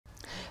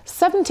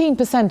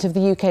17% of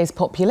the UK's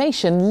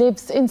population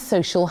lives in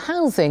social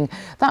housing.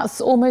 That's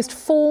almost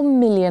 4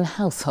 million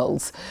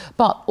households.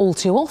 But all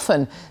too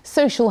often,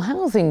 social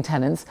housing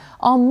tenants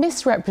are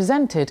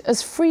misrepresented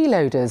as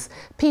freeloaders,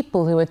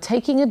 people who are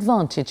taking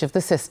advantage of the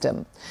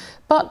system.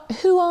 But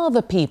who are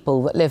the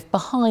people that live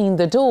behind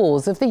the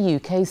doors of the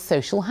UK's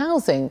social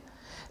housing?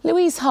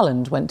 Louise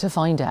Holland went to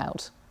find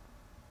out.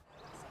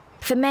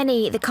 For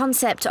many, the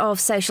concept of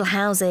social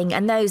housing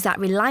and those that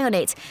rely on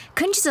it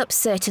conjures up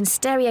certain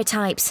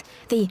stereotypes,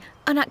 the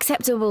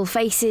unacceptable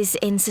faces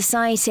in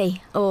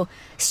society, or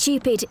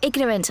stupid,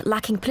 ignorant,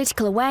 lacking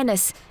political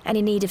awareness and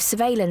in need of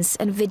surveillance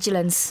and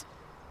vigilance.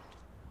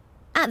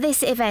 At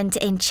this event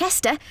in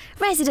Chester,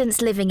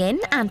 residents living in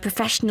and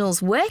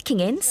professionals working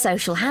in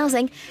social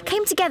housing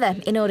came together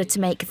in order to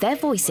make their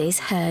voices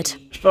heard.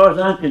 As far as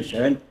I'm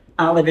concerned,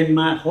 I live in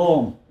my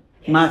home,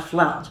 my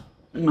flat,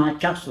 and my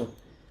castle.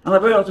 And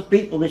I've heard lots of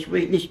people this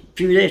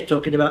few days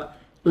talking about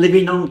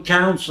living on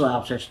council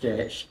house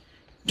estates.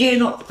 Do you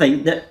not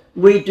think that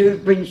we do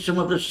bring some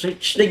of the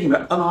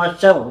stigma on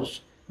ourselves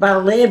by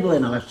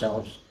labelling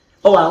ourselves?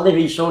 Oh, I live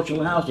in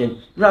social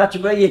housing. Right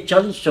away you're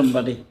telling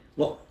somebody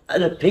what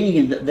an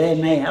opinion that they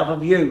may have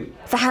of you.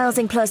 The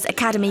Housing Plus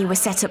Academy was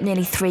set up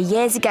nearly 3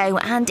 years ago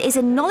and is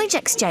a knowledge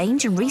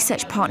exchange and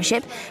research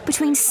partnership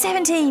between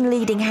 17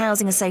 leading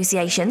housing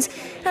associations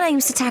and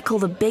aims to tackle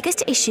the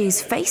biggest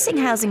issues facing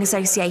housing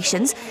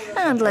associations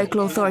and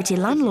local authority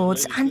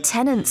landlords and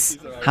tenants.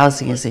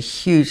 Housing is a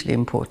hugely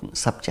important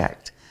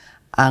subject,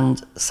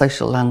 and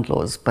social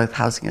landlords, both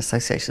housing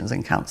associations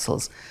and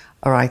councils,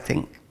 are, I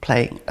think,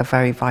 playing a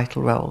very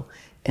vital role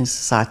in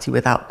society.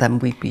 Without them,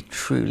 we'd be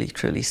truly,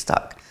 truly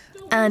stuck.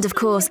 And of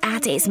course,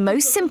 at its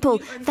most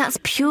simple, that's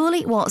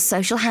purely what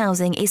social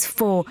housing is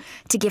for,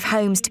 to give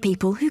homes to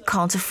people who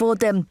can't afford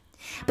them.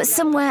 But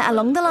somewhere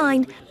along the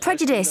line,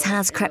 prejudice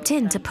has crept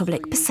into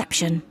public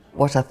perception.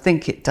 What I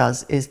think it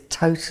does is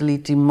totally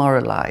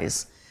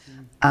demoralise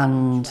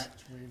and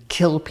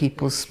kill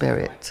people's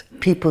spirit.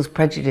 People's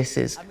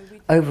prejudices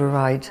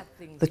override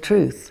the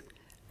truth.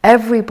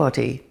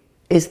 Everybody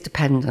is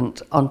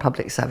dependent on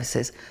public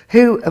services.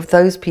 Who of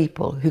those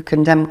people who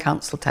condemn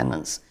council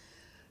tenants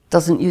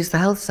doesn't use the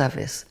health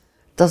service,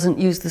 doesn't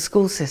use the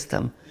school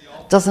system,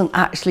 doesn't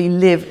actually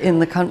live in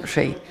the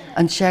country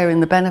and share in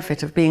the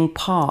benefit of being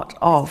part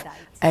of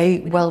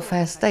a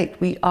welfare state?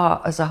 We are,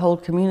 as a whole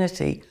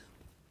community,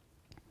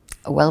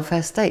 a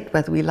welfare state,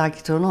 whether we like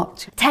it or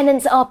not.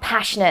 Tenants are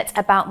passionate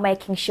about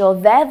making sure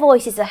their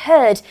voices are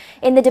heard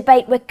in the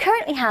debate we're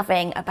currently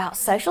having about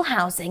social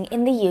housing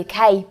in the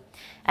UK.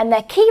 And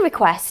their key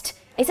request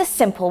is a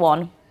simple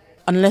one.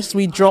 Unless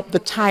we drop the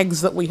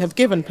tags that we have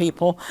given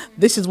people,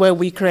 this is where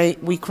we create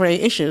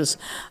issues.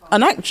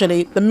 And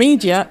actually, the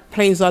media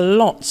plays a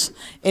lot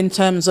in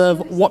terms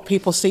of what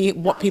people see,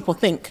 what people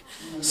think.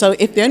 So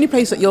if the only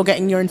place that you're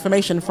getting your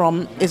information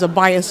from is a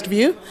biased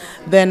view,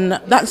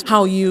 then that's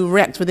how you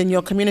react within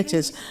your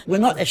communities. We're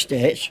not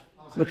estates,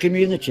 we're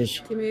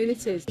communities.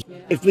 Communities. Yeah.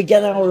 If we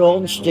get our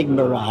own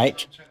stigma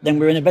right, then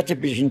we're in a better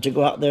position to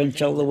go out there and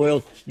tell the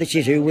world this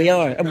is who we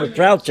are, and we're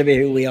proud to be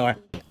who we are.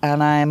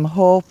 And I'm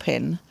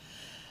hoping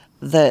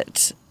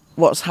that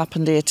what's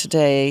happened here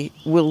today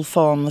will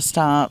form the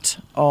start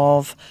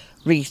of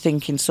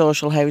rethinking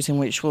social housing,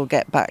 which will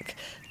get back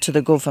to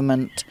the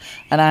government.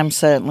 And I'm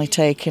certainly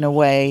taking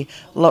away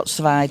lots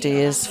of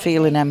ideas,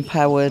 feeling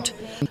empowered,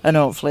 and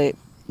hopefully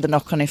the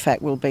knock-on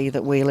effect will be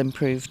that we'll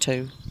improve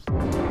too.